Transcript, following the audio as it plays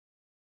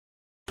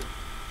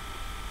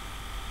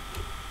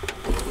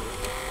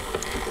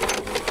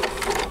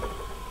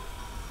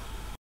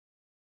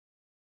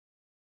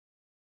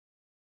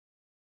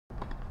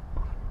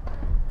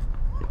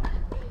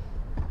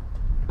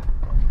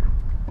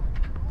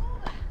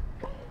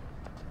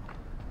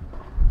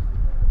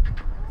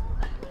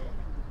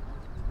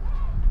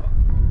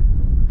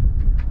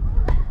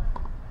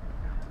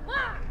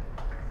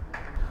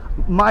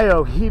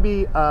Mayo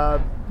Hibi,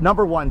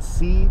 #1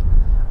 seed,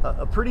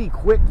 a pretty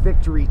quick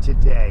victory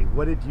today.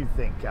 What did you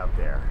think out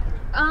there?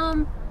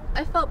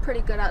 I felt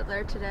pretty good out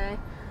there today.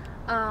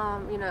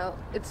 You know,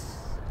 it's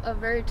a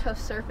very tough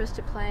surface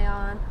to play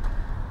on,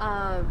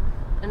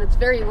 and it's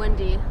very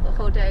windy the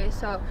whole day,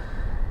 so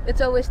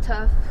it's always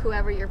tough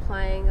whoever you're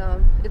playing.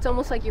 It's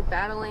almost like you're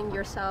battling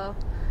yourself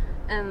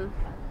and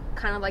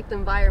kind of like the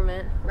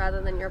environment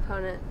rather than your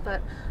opponent,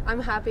 but I'm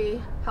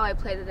happy how I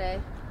played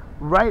today.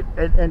 Right,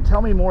 and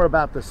tell me more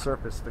about the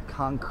surface, the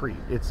concrete.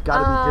 It's got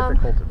to be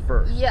difficult at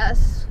first.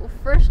 Yes, well,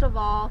 first of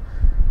all,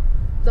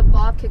 the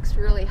ball kicks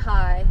really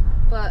high,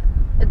 but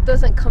it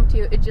doesn't come to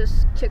you, it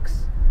just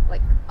kicks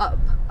like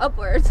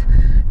upwards.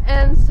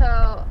 And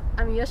so,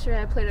 I mean,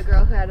 yesterday I played a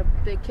girl who had a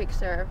big kick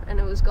serve and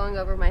it was going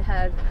over my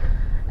head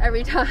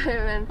every time,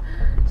 and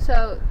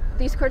so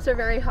these courts are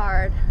very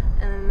hard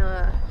and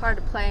hard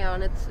to play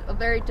on. It's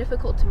very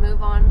difficult to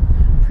move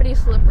on, pretty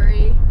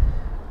slippery,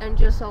 and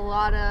just a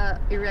lot of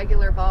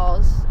irregular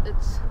balls.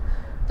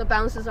 The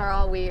bounces are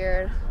all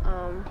weird.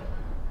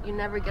 You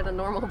never get a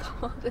normal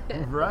ball to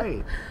hit.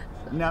 Right.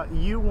 Now,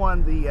 you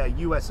won the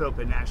U.S.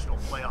 Open National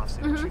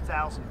Playoffs in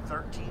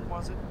 2013,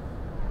 was it?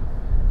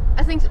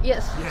 I think so,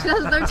 yes, yeah.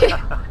 2013.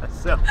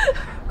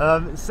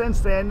 So,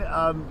 since then,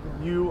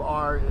 you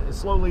are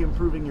slowly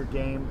improving your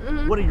game.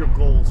 What are your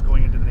goals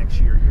going into the next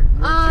year? You're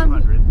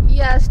 200.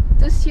 Yes,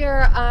 this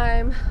year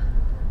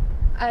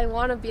I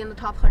want to be in the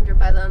top 100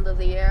 by the end of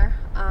the year.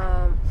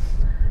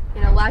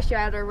 You know, last year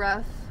I had a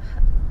rough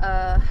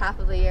half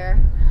of the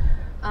year,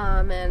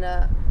 and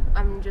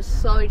I'm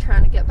just slowly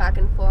trying to get back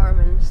in form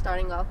and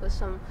starting off with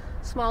some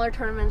smaller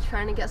tournaments,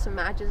 trying to get some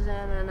matches in,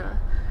 and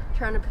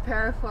trying to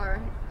prepare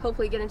for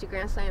hopefully getting to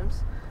Grand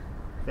Slams.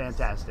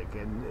 Fantastic,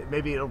 and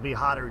maybe it'll be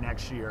hotter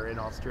next year in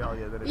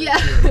Australia than it is Yeah.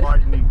 here in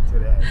Martinique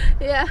today.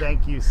 Yeah.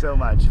 Thank you so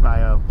much,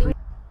 Mayo.